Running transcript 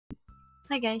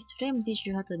Hi guys, today I'm going to teach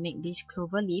you how to make this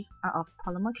clover leaf out of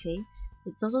polymer clay.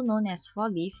 It's also known as fall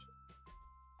leaf.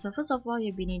 So first of all,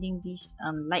 you'll be needing this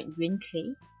light green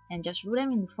clay, and just roll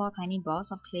them in 4 tiny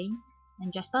balls of clay,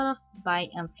 and just start off by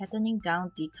flattening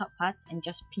down the top parts and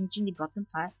just pinching the bottom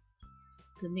parts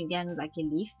to make them look like a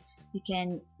leaf.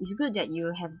 It's good that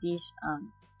you have this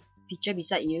picture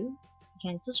beside you.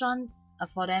 You can search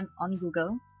for them on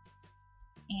Google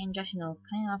and just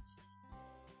kind of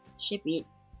shape it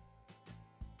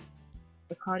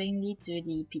accordingly to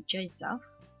the picture itself.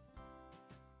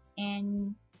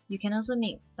 And you can also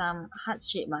make some heart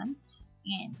shape ones,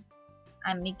 and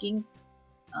I'm making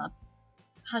a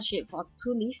heart shape for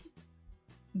 2 leaves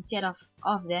instead of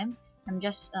all of them. I'm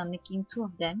just making 2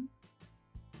 of them,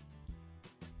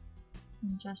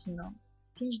 and just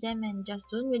pinch them, and just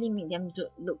don't really make them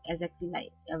look exactly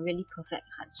like a really perfect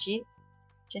heart shape.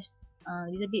 Just a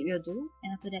little bit will do,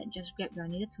 and after that just grab your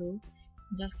needle tool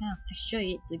and just kind of texture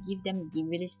it to give them the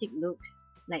realistic look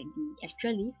like the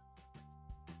actual leaf.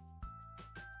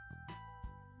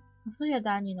 After you're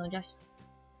done, just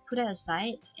put that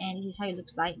aside, and this is how it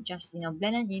looks like. Just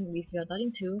blend it in with your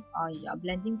dotting tool or your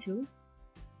blending tool,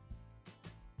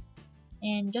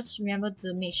 and just remember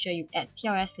to make sure you add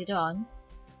TRS later on.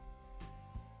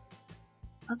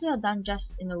 After you're done,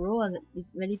 just roll a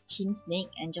really thin snake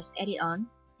and just add it on,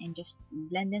 and just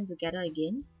blend them together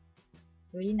again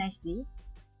really nicely.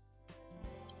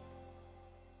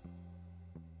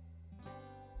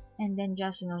 And then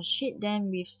just shade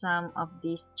them with some of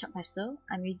this chalk pastel.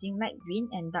 I'm using light green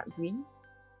and dark green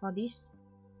for this.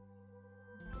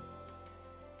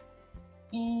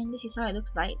 And this is how it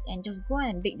looks like, and just go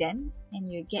and bake them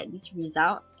and you get this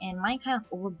result. And mine kind of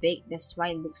over baked, that's why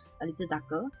it looks a little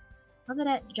darker. After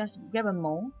that, just grab a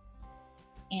mold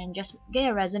and just get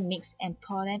your resin mix and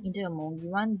pour them into the mold. You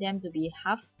want them to be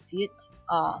half filled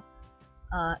or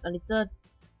a little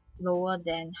lower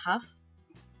than half.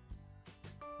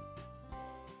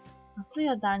 After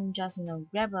you're done, just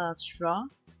grab a straw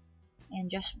and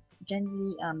just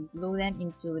gently blow them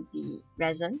into the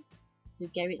resin to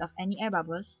get rid of any air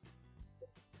bubbles.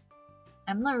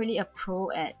 I'm not really a pro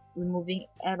at removing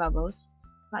air bubbles,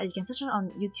 but you can search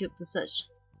on YouTube to search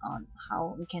on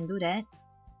how we can do that.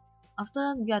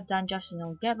 After you are done, just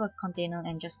grab a container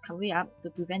and just cover it up to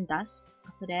prevent dust.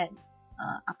 After that,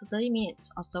 after 30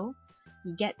 minutes or so,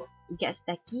 it gets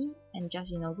tacky, and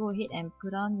just go ahead and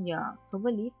put on your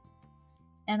clover leaf.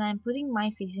 And I'm putting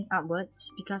mine facing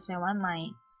upwards because I want my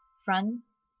front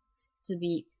to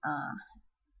be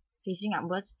facing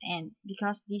upwards, and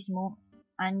because these mold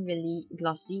aren't really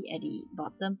glossy at the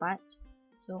bottom part,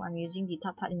 so I'm using the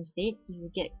top part instead, if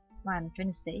you get what I'm trying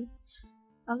to say.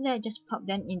 After that, just pop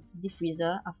them into the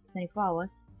freezer after 24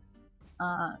 hours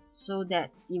so that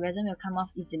the resin will come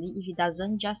off easily. If it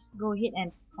doesn't, just go ahead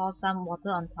and pour some water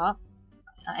on top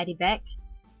at the back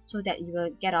so that it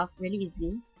will get off really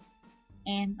easily.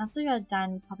 And after you're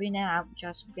done popping them out,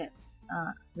 just grab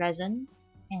resin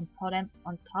and pour them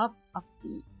on top of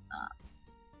the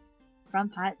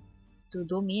front part to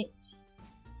dome it.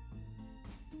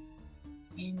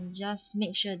 And just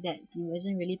make sure that the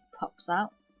resin really pops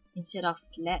out instead of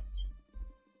flat.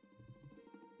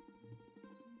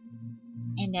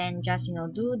 And then just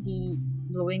do the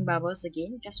blowing bubbles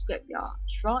again. Just grab your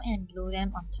straw and blow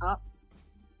them on top.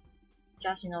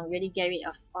 Just really get rid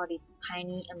of all the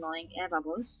tiny annoying air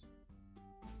bubbles.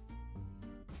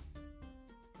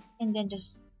 And then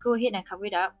just go ahead and cover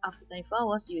it up. After 24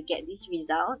 hours, you get this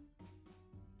result.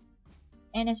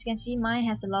 And as you can see, mine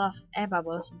has a lot of air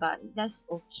bubbles, but that's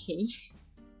okay.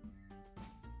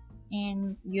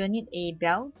 And you'll need a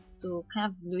bell to kind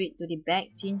of glue it to the back,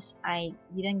 since I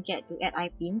didn't get to add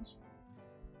eye pins.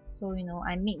 So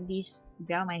I made this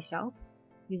bell myself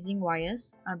using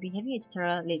wires. I'll be having a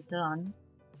tutorial later on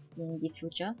in the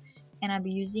future, and I'll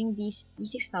be using this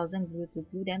E6000 glue to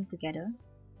glue them together.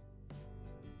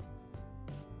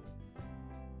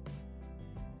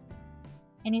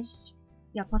 And it's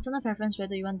your personal preference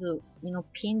whether you want to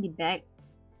paint the back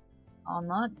or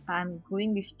not, but I'm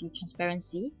going with the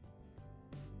transparency.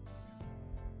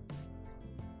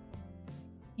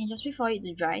 And just wait for it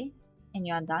to dry and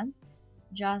you are done.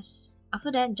 Just after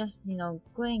that, just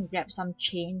go and grab some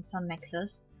chain, some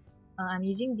necklace. I'm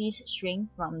using this string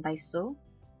from Daiso,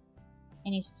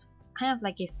 and it's kind of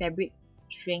like a fabric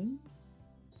string,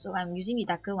 so I'm using the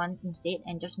darker one instead,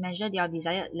 and just measure your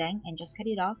desired length and just cut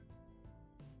it off.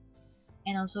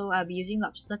 And also I'll be using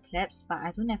lobster clasps, but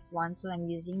I don't have one, so I'm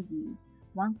using the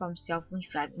one from cell phone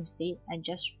stripe instead. I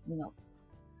just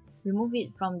remove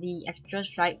it from the extra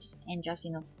stripes and just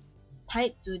tie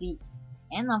it to the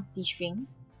end of the string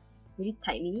really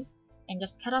tightly, and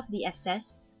just cut off the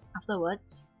excess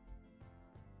afterwards.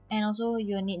 And also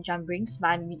you'll need jump rings, but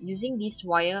I'm using this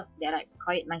wire that I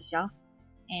cut it myself,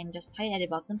 and just tie it at the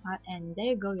bottom part, and there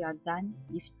you go, you are done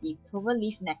with the clover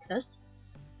leaf necklace.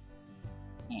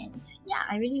 And yeah,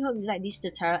 I really hope you like this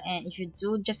tutorial, and if you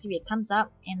do, just give it a thumbs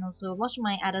up, and also watch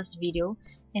my others video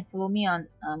and follow me on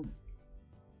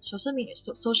social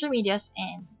medias,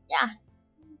 and yeah,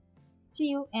 see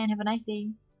you and have a nice day.